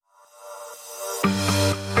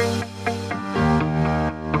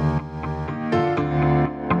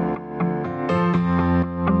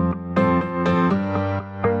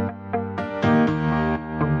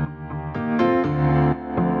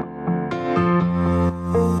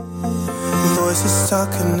Voices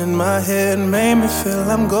talking in my head made me feel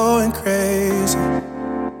I'm going crazy.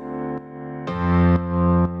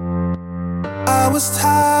 I was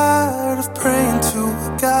tired of praying to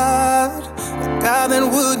a God that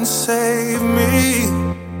wouldn't save me,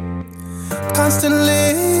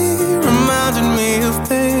 constantly reminding me of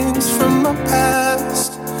things from my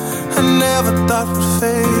past I never thought would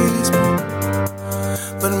faze me.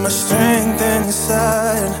 But my strength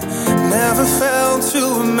inside never failed to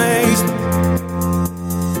amaze me.